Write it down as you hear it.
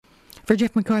For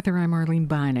Jeff MacArthur, I'm Arlene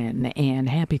Bynon, and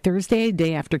happy Thursday,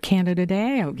 day after Canada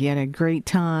Day. I hope you had a great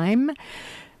time.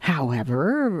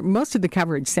 However, most of the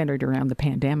coverage centered around the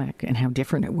pandemic and how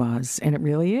different it was, and it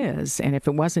really is. And if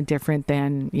it wasn't different,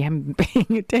 then you haven't been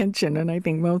paying attention, and I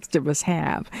think most of us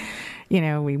have. You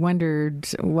know, we wondered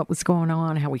what was going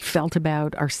on, how we felt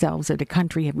about ourselves as a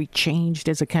country. Have we changed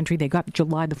as a country? They got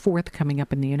July the 4th coming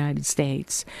up in the United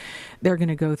States. They're going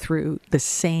to go through the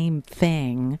same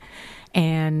thing.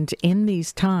 And in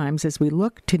these times, as we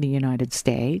look to the United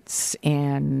States,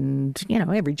 and, you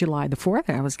know, every July the 4th,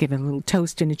 I was given a little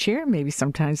toast in a chair. Maybe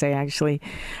sometimes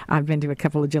I've been to a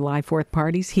couple of July 4th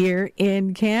parties here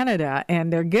in Canada,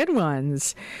 and they're good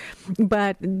ones.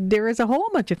 But there is a whole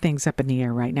bunch of things up in the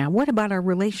air right now. What about our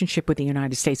relationship with the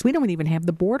United States? We don't even have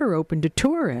the border open to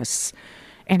tourists.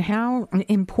 And how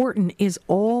important is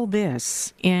all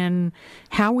this in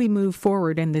how we move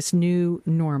forward in this new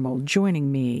normal?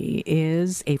 Joining me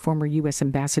is a former U.S.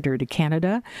 ambassador to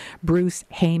Canada, Bruce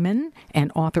Heyman,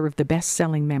 and author of the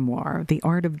best-selling memoir, The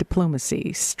Art of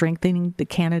Diplomacy, Strengthening the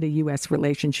Canada-U.S.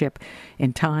 Relationship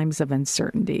in Times of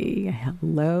Uncertainty.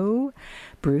 Hello,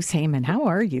 Bruce Heyman. How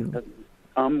are you?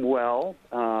 I'm well,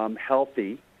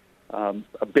 healthy,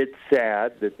 a bit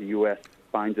sad that the U.S.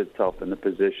 finds itself in the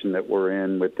position that we're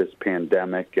in with this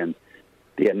pandemic and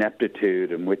the ineptitude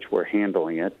in which we're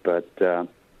handling it. But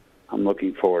I'm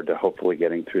looking forward to hopefully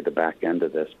getting through the back end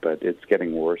of this. But it's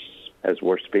getting worse as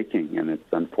we're speaking, and it's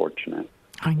unfortunate.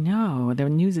 I know. The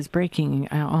news is breaking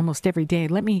almost every day.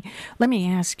 Let me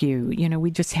ask you, you know,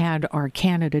 we just had our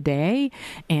Canada Day,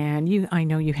 and I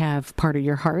know you have part of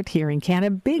your heart here in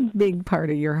Canada, big part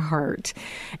of your heart.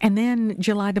 And then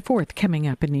July the 4th coming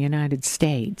up in the United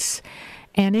States.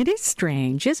 And it is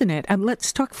strange, isn't it?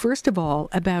 Let's talk first of all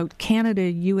about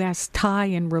Canada-U.S. tie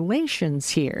and relations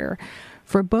here.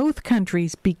 For both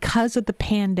countries, because of the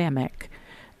pandemic,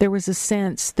 there was a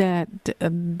sense that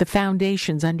the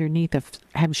foundations underneath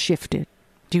have shifted.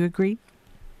 Do you agree?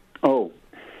 Oh,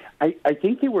 I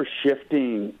think they were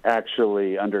shifting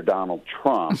actually under Donald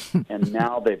Trump, and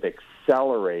now they've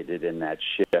accelerated in that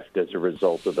shift as a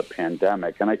result of the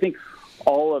pandemic. And I think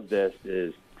all of this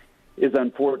is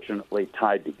unfortunately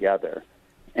tied together,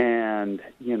 and,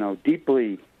 you know,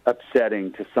 deeply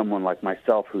upsetting to someone like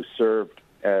myself who served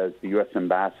as the U.S.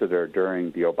 ambassador during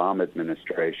the Obama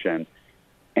administration.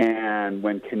 And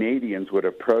when Canadians would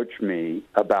approach me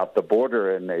about the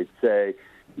border and they'd say,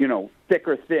 you know, thick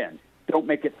or thin, don't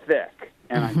make it thick.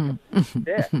 And I said,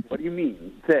 thick? What do you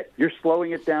mean, thick? You're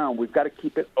slowing it down. We've got to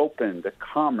keep it open to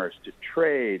commerce, to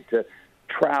trade, to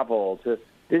travel, to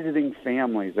visiting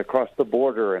families across the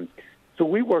border. And so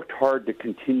we worked hard to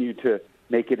continue to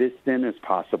make it as thin as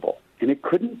possible. And it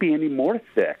couldn't be any more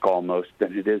thick almost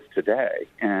than it is today.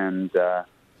 And,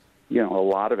 you know, a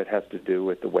lot of it has to do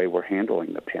with the way we're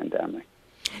handling the pandemic.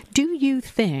 Do you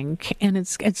think, and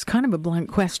it's kind of a blunt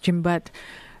question, but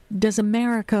does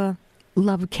America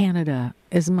love Canada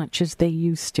as much as they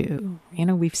used to? You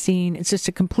know, we've seen it's just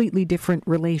a completely different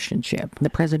relationship. The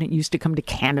president used to come to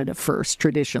Canada first,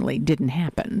 traditionally, didn't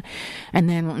happen. And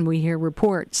then when we hear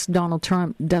reports, Donald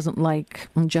Trump doesn't like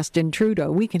Justin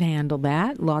Trudeau. We can handle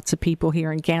that. Lots of people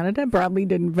here in Canada probably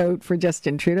didn't vote for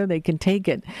Justin Trudeau. They can take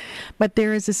it. But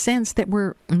there is a sense that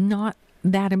we're not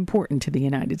that important to the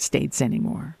United States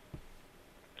anymore.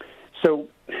 So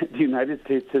the United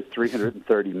States has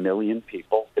 330 million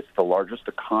people. It's the largest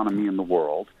economy in the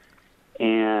world.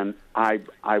 And I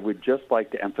would just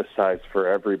like to emphasize for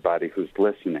everybody who's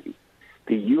listening,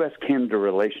 the U.S.-Canada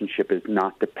relationship is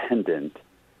not dependent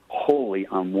wholly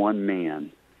on one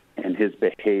man and his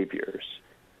behaviors.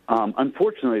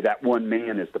 Unfortunately, that one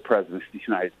man is the President of the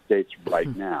United States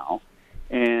right now.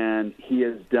 And he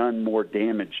has done more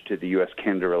damage to the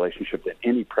U.S.-Canada relationship than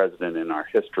any president in our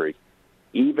history.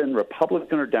 Even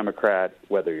Republican or Democrat,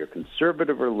 whether you're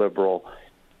conservative or liberal,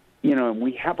 you know, and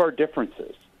we have our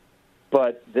differences.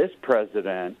 But this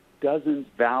president doesn't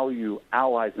value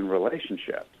allies and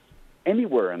relationships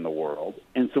anywhere in the world.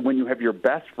 And so when you have your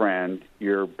best friend,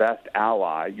 your best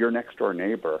ally, your next-door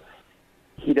neighbor,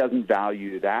 he doesn't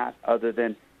value that other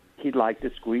than he'd like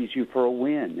to squeeze you for a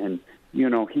win. And, you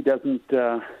know, he doesn't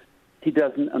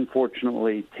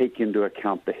unfortunately take into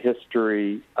account the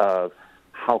history of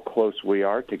how close we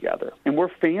are together. And we're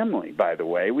family, by the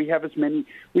way. We have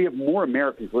more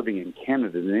Americans living in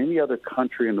Canada than any other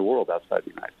country in the world outside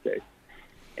the United States.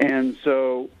 And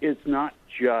so it's not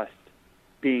just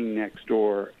being next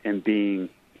door and being,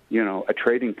 you know, a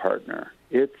trading partner.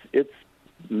 It's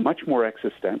much more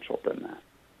existential than that.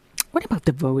 What about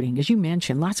the voting? As you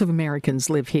mentioned, lots of Americans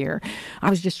live here. I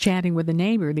was just chatting with a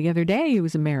neighbor the other day who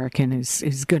was American,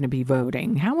 is going to be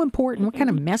voting. How important, what kind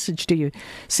of message do you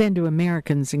send to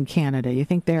Americans in Canada? You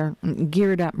think they're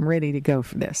geared up and ready to go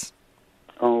for this?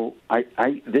 Oh,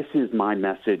 this is my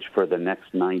message for the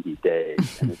next 90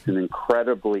 days, and it's an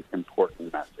incredibly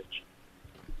important message.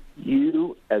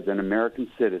 You, as an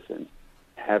American citizen,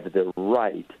 have the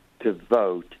right to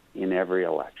vote in every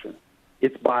election.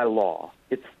 It's by law.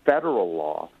 It's federal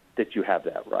law that you have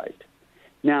that right.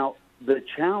 Now, the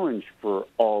challenge for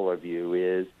all of you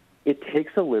is it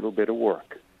takes a little bit of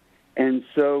work. And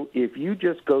so if you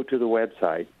just go to the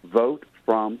website,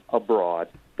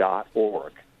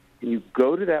 votefromabroad.org, and you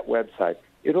go to that website,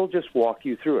 it'll just walk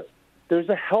you through it. There's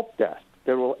a help desk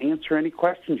that will answer any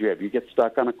questions you have. You get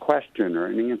stuck on a question or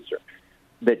an answer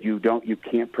that you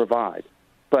can't provide.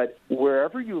 But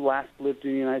wherever you last lived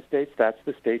in the United States, that's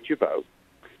the state you vote.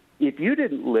 If you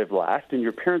didn't live last and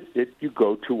your parents did, you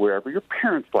go to wherever your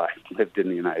parents last lived in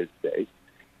the United States.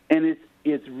 And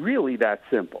it's really that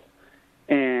simple.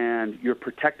 And you're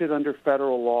protected under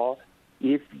federal law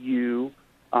if you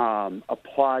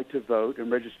apply to vote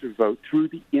and register to vote through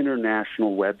the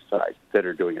international websites that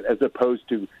are doing it, as opposed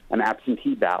to an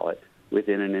absentee ballot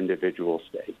within an individual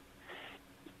state.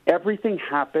 Everything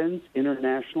happens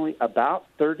internationally about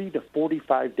 30 to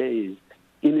 45 days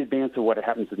in advance of what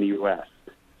happens in the U.S.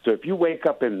 So if you wake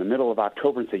up in the middle of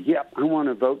October and say, yep, I want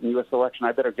to vote in the U.S. election,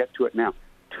 I better get to it now.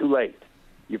 Too late.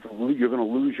 You're going to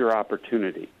lose your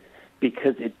opportunity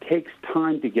because it takes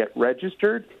time to get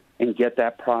registered and get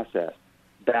that process.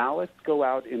 Ballots go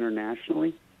out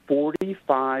internationally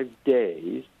 45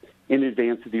 days in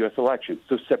advance of the U.S. election.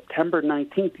 So September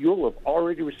 19th, you'll have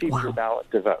already received your ballot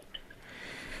to vote.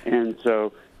 And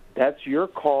so that's your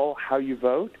call how you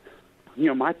vote. You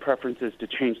know, my preference is to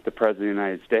change the President of the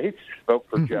United States, vote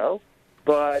for Joe.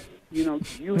 But,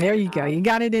 there you go. You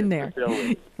got it in there.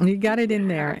 You got it in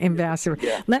there, Ambassador.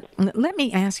 Yeah. Let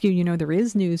me ask you, there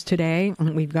is news today.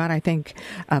 We've got, I think,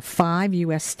 5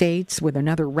 U.S. states with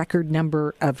another record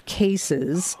number of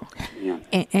cases. Yeah.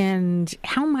 And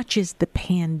how much is the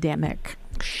pandemic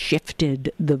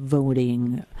shifted the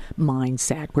voting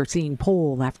mindset? We're seeing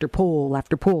poll after poll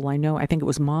after poll. I think it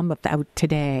was Monmouth out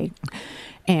today.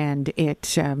 And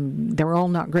they're all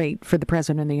not great for the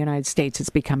President of the United States.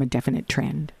 It's become a definite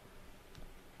trend.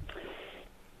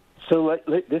 So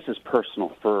this is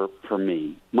personal for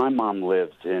me. My mom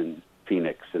lives in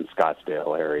Phoenix and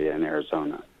Scottsdale area in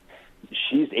Arizona.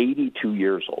 She's 82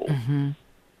 years old. Mm-hmm.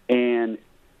 And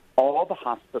all the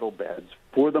hospital beds,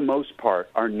 for the most part,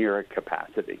 are near at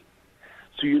capacity.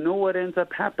 So you know what ends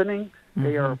up happening? Mm-hmm.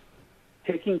 They are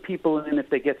taking people in if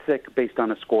they get sick based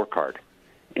on a scorecard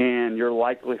and your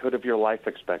likelihood of your life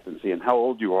expectancy and how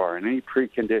old you are and any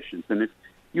preconditions. And if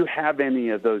you have any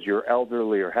of those, you're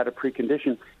elderly or had a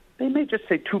precondition, they may just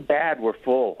say, too bad, we're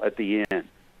full at the end.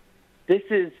 This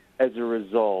is as a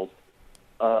result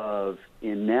of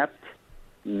inept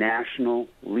national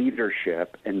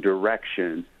leadership and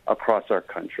direction across our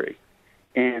country.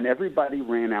 And everybody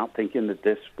ran out thinking that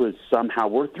this was somehow,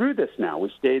 we're through this now,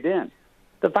 we stayed in.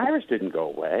 The virus didn't go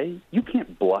away. You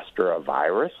can't bluster a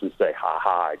virus and say, ha,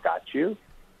 I got you.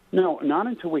 No, not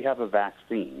until we have a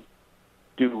vaccine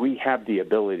do we have the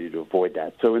ability to avoid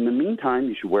that. So in the meantime,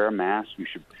 you should wear a mask, you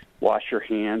should wash your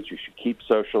hands, you should keep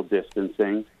social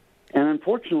distancing. And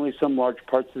unfortunately, some large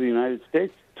parts of the United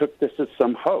States took this as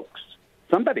some hoax.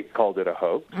 Somebody called it a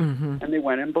hoax, and they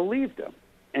went and believed them.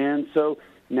 And so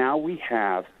now we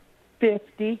have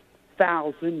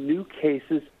 50,000 new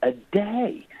cases a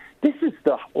day. This is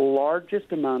the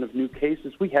largest amount of new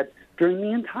cases we had during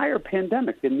the entire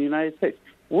pandemic in the United States.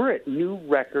 We're at new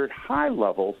record high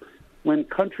levels when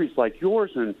countries like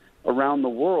yours and around the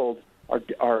world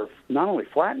are not only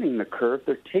flattening the curve,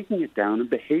 they're taking it down and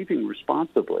behaving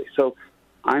responsibly. So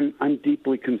I'm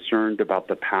deeply concerned about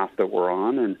the path that we're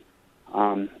on, and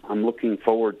I'm looking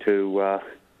forward to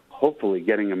hopefully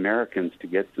getting Americans to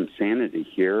get some sanity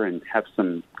here and have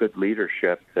some good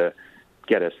leadership to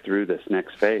get us through this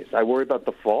next phase. I worry about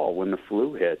the fall when the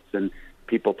flu hits and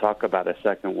people talk about a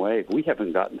second wave. We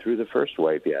haven't gotten through the first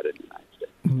wave yet in the United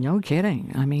States. No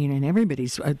kidding. I mean, and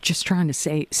everybody's just trying to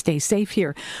stay safe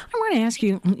here. I want to ask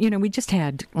you, we just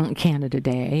had Canada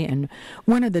Day, and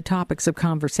one of the topics of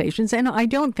conversations, and I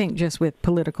don't think just with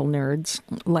political nerds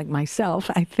like myself,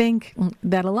 I think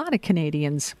that a lot of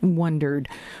Canadians wondered,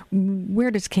 where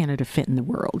does Canada fit in the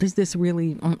world? Is this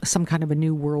really some kind of a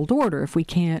new world order if we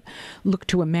can't look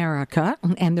to America?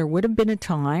 And there would have been a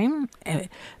time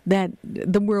that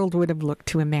the world would have looked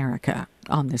to America.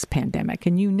 on this pandemic,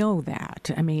 and you know that.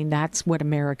 I mean, that's what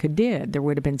America did. There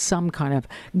would have been some kind of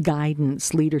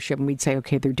guidance, leadership, and we'd say,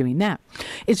 okay, they're doing that.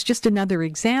 It's just another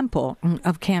example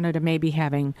of Canada maybe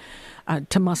having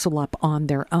to muscle up on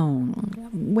their own.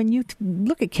 When you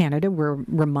look at Canada, we're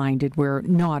reminded we're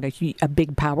not a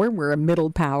big power, we're a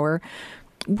middle power.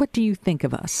 What do you think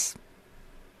of us?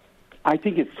 I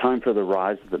think it's time for the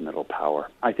rise of the middle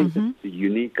power. I think it's a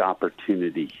unique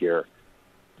opportunity here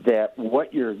that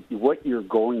what you're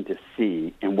going to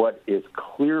see and what is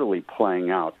clearly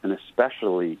playing out, and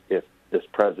especially if this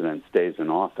president stays in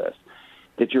office,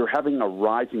 that you're having a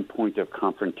rising point of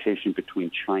confrontation between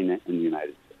China and the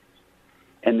United States.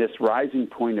 And this rising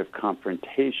point of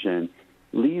confrontation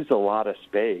leaves a lot of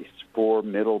space for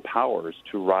middle powers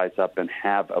to rise up and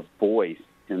have a voice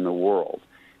in the world.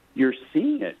 You're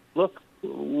seeing it. Look,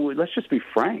 let's just be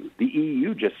frank. The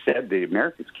EU just said the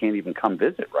Americans can't even come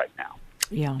visit right now.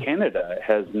 Yeah. Canada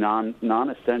has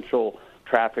non-essential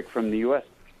traffic from the U.S.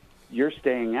 You're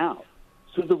staying out.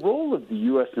 So the role of the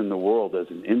U.S. in the world as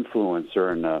an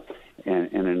influencer and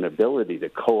an ability to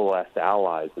coalesce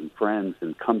allies and friends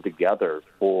and come together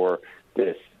for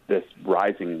this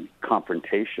rising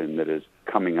confrontation that is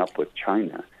coming up with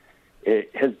China,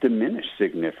 it has diminished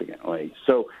significantly.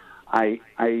 So I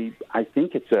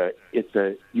think it's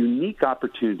a unique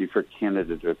opportunity for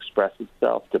Canada to express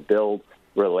itself, to build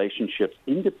relationships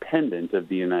independent of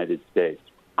the United States.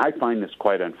 I find this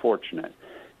quite unfortunate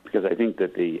because I think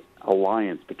that the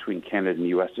alliance between Canada and the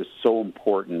U.S. is so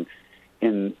important,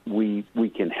 and we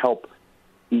can help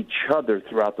each other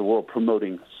throughout the world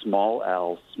promoting small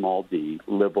L, small d,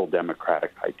 liberal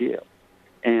democratic ideals.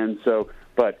 And so,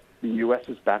 but the U.S.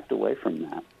 has backed away from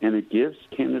that, and it gives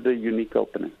Canada a unique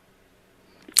opening.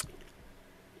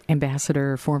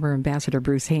 Former Ambassador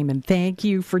Bruce Heyman, thank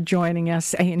you for joining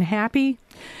us, and happy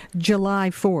July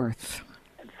 4th.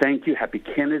 Thank you. Happy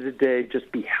Canada Day. Just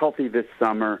be healthy this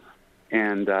summer,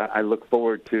 and I look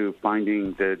forward to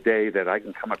finding the day that I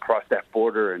can come across that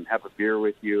border and have a beer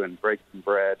with you and break some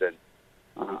bread. And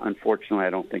unfortunately, I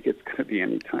don't think it's going to be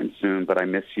anytime soon, but I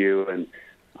miss you and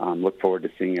look forward to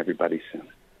seeing everybody soon.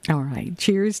 All right.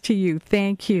 Cheers to you.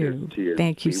 Thank you. Cheers to you.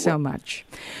 Thank you so much.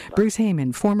 Bye. Bruce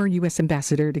Heyman, former U.S.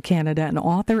 Ambassador to Canada and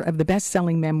author of the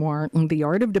best-selling memoir, The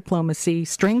Art of Diplomacy,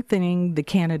 Strengthening the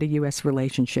Canada-U.S.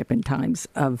 Relationship in Times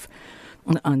of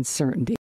Uncertainty.